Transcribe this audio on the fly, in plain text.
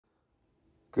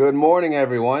Good morning,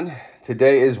 everyone.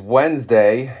 Today is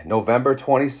Wednesday, November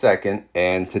 22nd,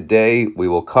 and today we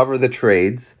will cover the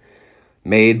trades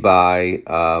made by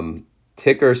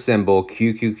ticker symbol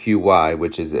QQQY,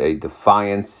 which is a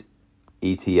Defiance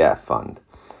ETF fund.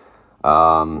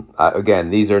 Again,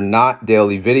 these are not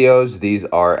daily videos. These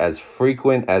are as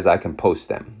frequent as I can post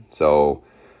them. So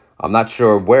I'm not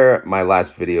sure where my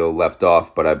last video left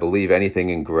off, but I believe anything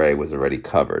in gray was already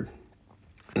covered.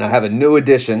 And I have a new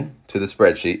addition to the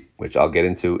spreadsheet, which I'll get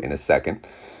into in a second.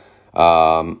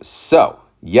 So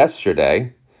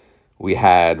yesterday we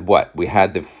had what? We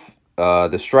had the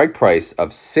strike price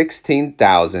of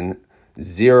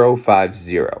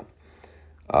 16,050.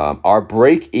 Our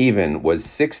break even was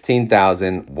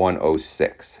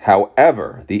 16,106.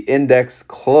 However, the index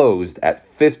closed at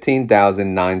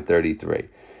 15,933.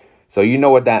 So you know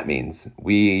what that means.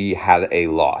 We had a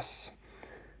loss.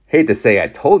 Hate to say I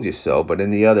told you so, but in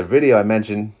the other video I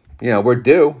mentioned, we're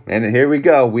due, and here we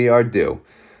go, we are due.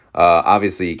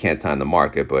 Obviously you can't time the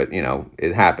market, but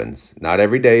it happens. Not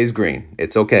every day is green.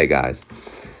 It's okay, guys.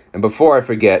 And before I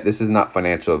forget, this is not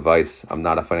financial advice. I'm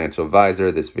not a financial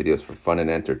advisor. This video is for fun and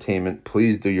entertainment.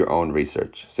 Please do your own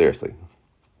research, seriously.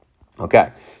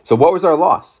 Okay, so what was our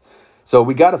loss? So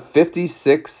we got a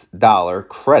 $56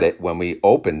 credit when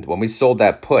we sold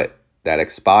that put that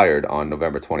expired on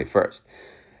November 21st.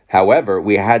 However,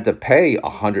 we had to pay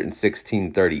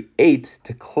 $116.38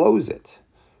 to close it.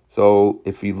 So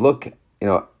if you look,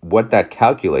 what that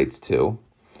calculates to,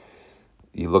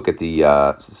 you look at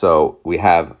the, so we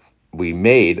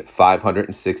made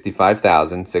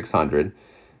 $565,600,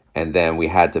 and then we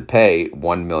had to pay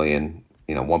 $1 million,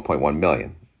 $1.1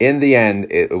 million. In the end,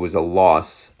 it was a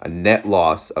net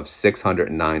loss of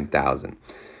 $609,000,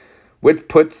 which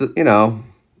puts, a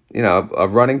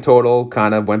running total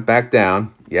kind of went back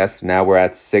down. Yes, now we're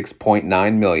at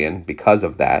 6.9 million because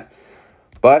of that.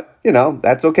 But,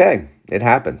 that's okay. It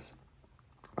happens.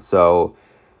 So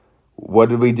what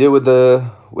did we do with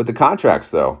the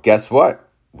contracts though? Guess what?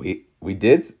 We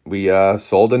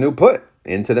sold a new put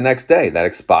into the next day. That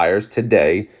expires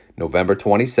today, November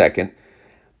 22nd.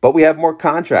 But we have more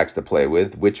contracts to play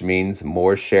with, which means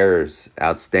more shares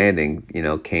outstanding,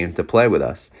 came to play with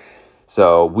us.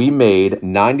 So we made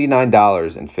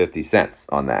 $99.50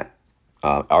 on that.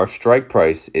 Our strike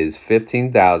price is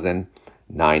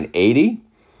 $15,980.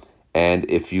 And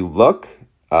if you look,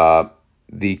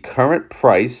 the current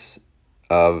price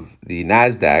of the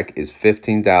NASDAQ is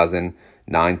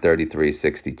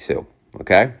 $15,933.62.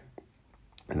 Okay.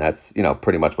 And that's,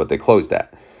 pretty much what they closed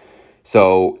at.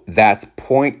 So that's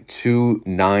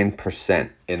 0.29%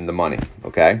 in the money.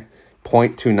 Okay.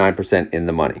 0.29% in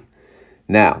the money.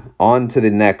 Now, on to the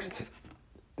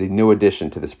new addition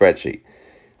to the spreadsheet.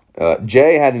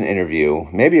 Jay had an interview,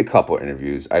 maybe a couple of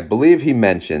interviews. I believe he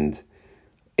mentioned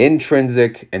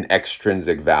intrinsic and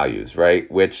extrinsic values,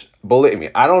 right? Which, believe me,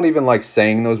 I don't even like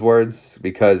saying those words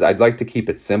because I'd like to keep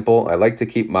it simple. I like to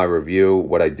keep my review,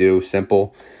 what I do,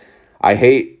 simple. I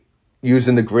hate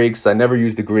using the Greeks. I never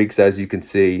use the Greeks, as you can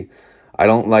see. I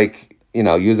don't like,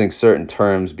 using certain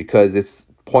terms because it's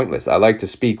pointless. I like to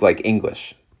speak like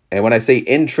English. And when I say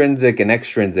intrinsic and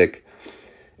extrinsic,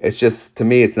 it's just, to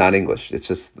me, it's not English. It's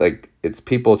just like, it's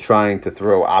people trying to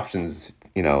throw options,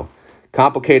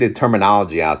 complicated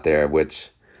terminology out there, which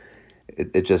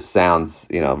it just sounds,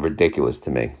 ridiculous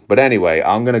to me. But anyway,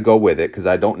 I'm going to go with it because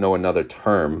I don't know another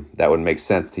term that would make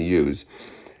sense to use.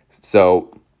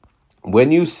 So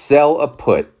when you sell a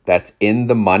put that's in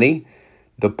the money,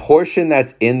 the portion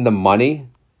that's in the money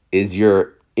is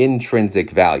your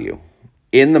intrinsic value.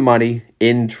 In the money,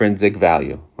 intrinsic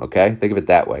value. Okay, think of it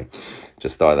that way.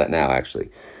 Just thought of that now, actually.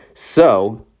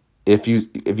 So if you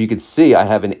could see, I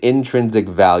have an intrinsic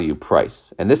value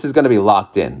price, and this is going to be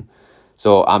locked in.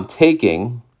 So I'm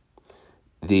taking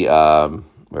the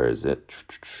where is it?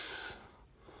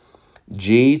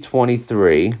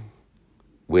 G23,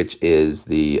 which is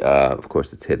the of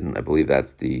course it's hidden. I believe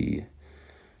that's the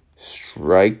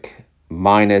strike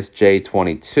minus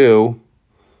J22,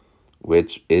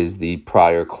 which is the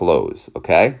prior close.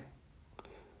 Okay.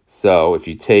 So if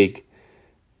you take,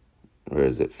 where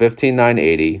is it?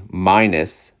 15,980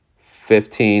 minus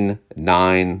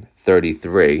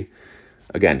 15,933.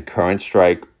 Again, current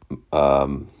strike. Let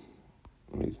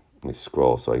me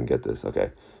scroll so I can get this. Okay,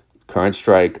 current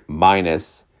strike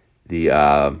minus the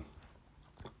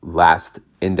last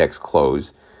index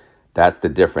close. That's the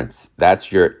difference.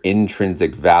 That's your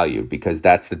intrinsic value because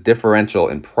that's the differential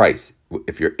in price.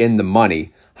 If you're in the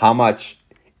money, how much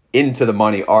into the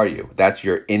money are you? That's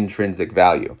your intrinsic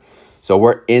value. So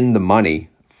we're in the money,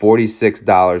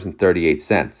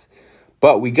 $46.38.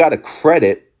 But we got a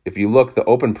credit if you look the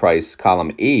open price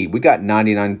column E, we got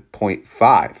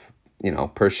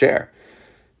 99.5, per share.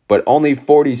 But only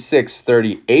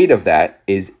 46.38 of that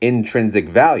is intrinsic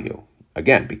value.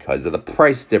 Again, because of the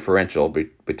price differential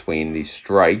between the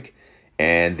strike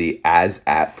and the as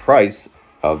at price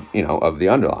of the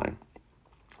underlying.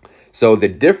 So the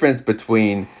difference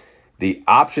between the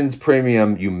options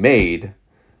premium you made,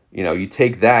 you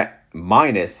take that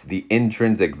minus the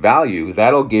intrinsic value,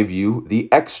 that'll give you the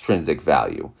extrinsic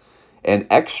value. And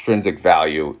extrinsic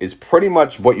value is pretty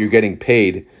much what you're getting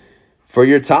paid for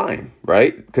your time,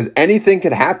 right? Because anything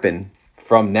could happen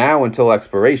from now until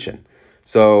expiration.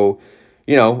 So,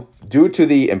 due to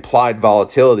the implied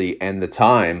volatility and the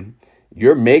time,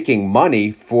 you're making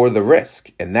money for the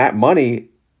risk. And that money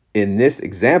in this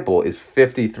example is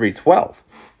 53.12.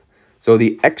 So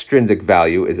the extrinsic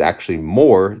value is actually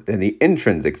more than the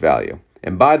intrinsic value.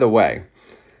 And by the way,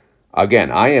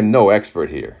 again, I am no expert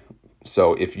here.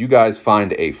 So if you guys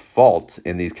find a fault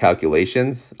in these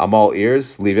calculations, I'm all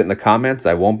ears. Leave it in the comments.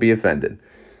 I won't be offended.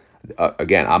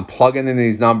 Again, I'm plugging in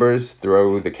these numbers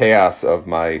through the chaos of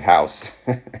my house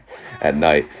at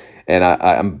night.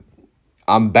 And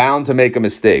I'm bound to make a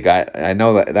mistake. I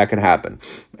know that can happen.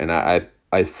 And I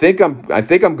think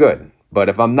I'm good. But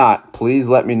if I'm not, please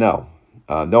let me know.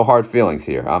 No hard feelings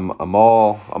here. I'm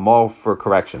all for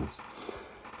corrections.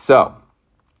 So,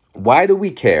 why do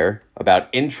we care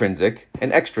about intrinsic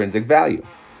and extrinsic value?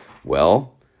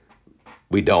 Well,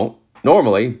 we don't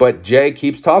normally, but Jay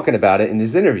keeps talking about it in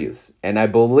his interviews. And I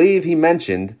believe he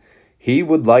mentioned he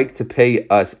would like to pay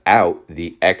us out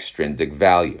the extrinsic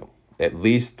value. At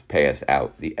least pay us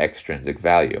out the extrinsic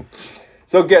value.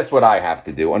 So guess what I have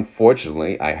to do?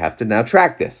 Unfortunately, I have to now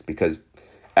track this because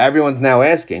everyone's now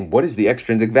asking, what is the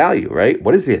extrinsic value, right?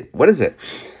 What is it? What is it?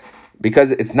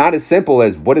 Because it's not as simple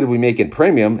as what did we make in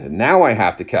premium. Now I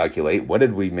have to calculate what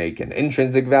did we make in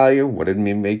intrinsic value? What did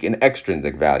we make in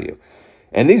extrinsic value?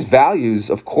 And these values,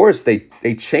 of course, they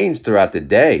change throughout the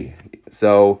day.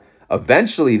 So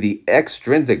eventually the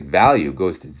extrinsic value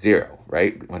goes to zero,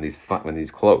 right? When these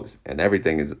close and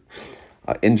everything is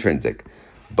intrinsic.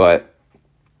 But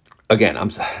again,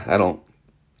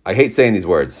 I hate saying these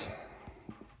words.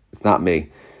 It's not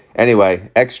me. Anyway,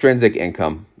 extrinsic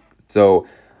income. So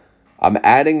I'm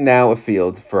adding now a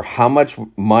field for how much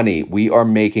money we are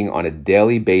making on a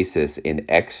daily basis in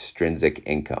extrinsic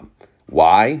income.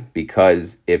 Why?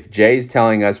 Because if Jay's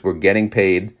telling us we're getting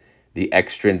paid the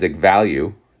extrinsic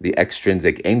value, the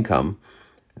extrinsic income,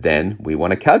 then we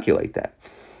want to calculate that.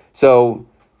 So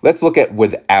let's look at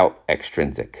without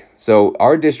extrinsic. So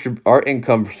our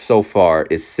income so far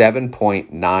is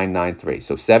 7.993.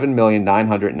 So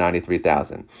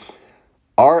 7,993,000.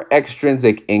 Our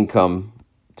extrinsic income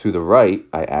to the right,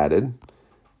 I added,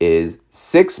 is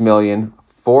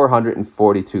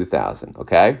 6,442,000.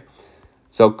 Okay.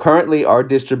 So currently our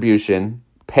distribution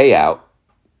payout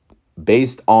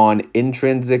based on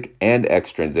intrinsic and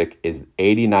extrinsic is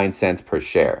 89 cents per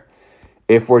share.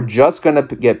 If we're just going to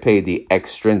get paid the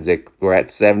extrinsic, we're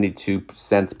at 72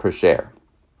 cents per share.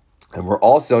 And we're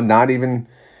also not even,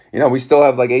 we still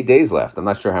have like 8 days left. I'm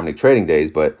not sure how many trading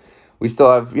days, but we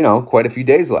still have, quite a few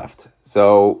days left.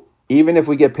 So even if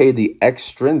we get paid the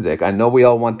extrinsic, I know we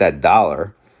all want that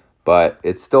dollar, but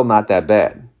it's still not that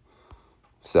bad.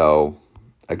 So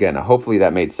again, hopefully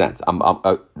that made sense.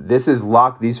 This is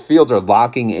locked. These fields are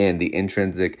locking in the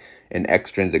intrinsic and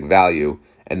extrinsic value,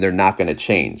 and they're not going to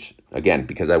change. Again,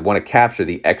 because I want to capture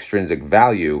the extrinsic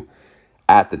value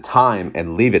at the time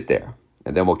and leave it there.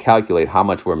 And then we'll calculate how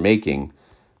much we're making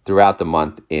throughout the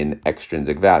month in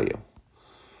extrinsic value.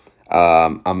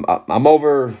 I'm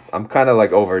kind of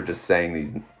like over just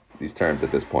saying these terms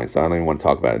at this point, so I don't even want to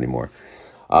talk about it anymore.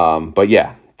 But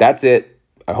yeah, that's it.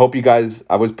 I hope you guys,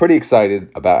 I was pretty excited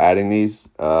about adding these,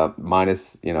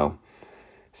 minus,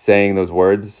 saying those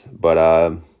words,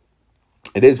 but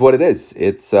it is what it is.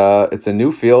 It's a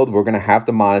new field. We're going to have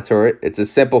to monitor it. It's a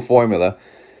simple formula.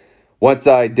 Once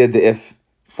I did the if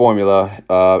formula,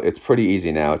 it's pretty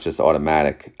easy now. It's just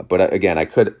automatic. But again, I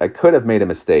could have made a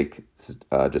mistake,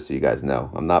 just so you guys know.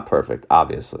 I'm not perfect,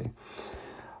 obviously.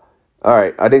 All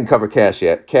right, I didn't cover cash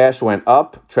yet. Cash went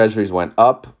up. Treasuries went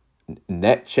up.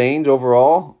 Net change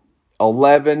overall,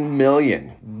 11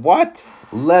 million. What?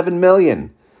 11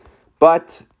 million.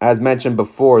 But as mentioned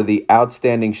before, the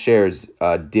outstanding shares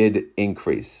did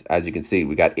increase. As you can see,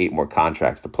 we got 8 more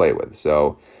contracts to play with.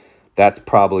 So that's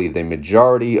probably the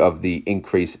majority of the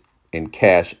increase in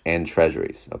cash and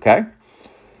treasuries. Okay.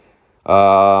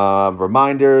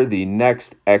 Reminder, the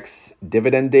next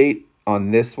ex-dividend date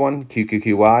on this one,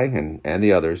 QQQY and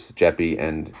the others, JEPI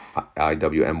and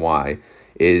IWMY,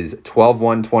 is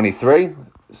 12/1/23.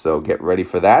 So get ready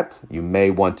for that. You may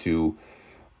want to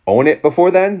own it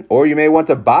before then, or you may want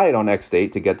to buy it on X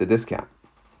date to get the discount.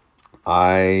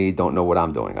 I don't know what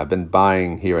I'm doing. I've been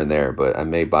buying here and there, but I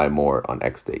may buy more on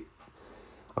X date.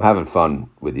 I'm having fun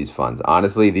with these funds.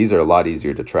 Honestly, these are a lot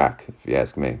easier to track, if you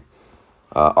ask me.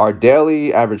 Our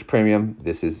daily average premium,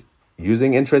 this is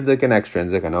using intrinsic and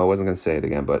extrinsic. I know I wasn't going to say it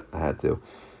again, but I had to.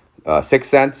 6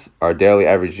 cents. Our daily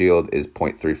average yield is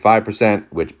 0.35%,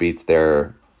 which beats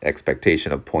their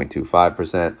expectation of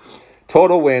 0.25%.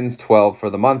 Total wins, 12 for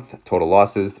the month. Total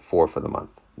losses, 4 for the month.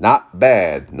 Not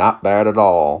bad. Not bad at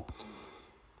all.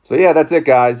 So yeah, that's it,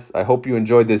 guys. I hope you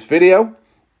enjoyed this video.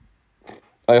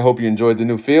 I hope you enjoyed the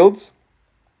new fields.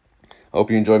 I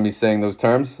hope you enjoyed me saying those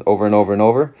terms over and over and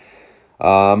over.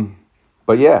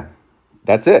 But yeah,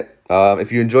 that's it.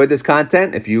 If you enjoyed this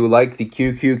content, if you like the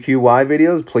QQQY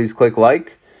videos, please click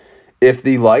like. If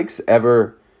the likes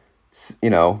ever,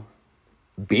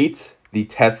 beat the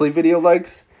Tesla video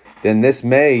likes, then this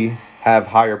may have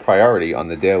higher priority on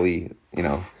the daily,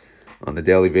 on the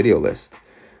daily video list.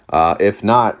 If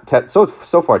not,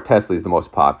 so far Tesla is the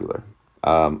most popular.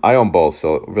 I own both,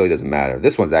 so it really doesn't matter.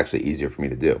 This one's actually easier for me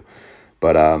to do.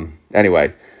 But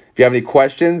anyway, if you have any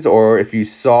questions or if you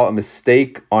saw a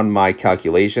mistake on my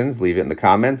calculations, leave it in the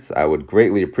comments. I would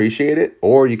greatly appreciate it.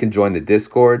 Or you can join the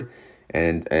Discord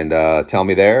and tell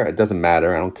me there. It doesn't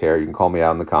matter. I don't care. You can call me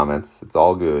out in the comments. It's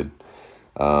all good.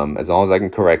 As long as I can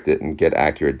correct it and get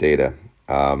accurate data.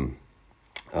 By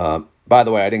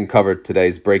the way, I didn't cover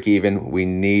today's break even. We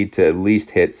need to at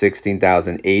least hit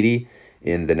 16,080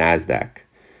 in the NASDAQ.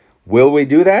 Will we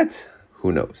do that?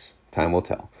 Who knows? Time will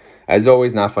tell. As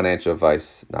always, not financial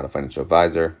advice, not a financial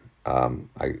advisor.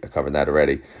 I covered that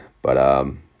already. But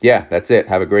yeah, that's it.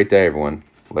 Have a great day, everyone.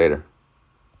 Later.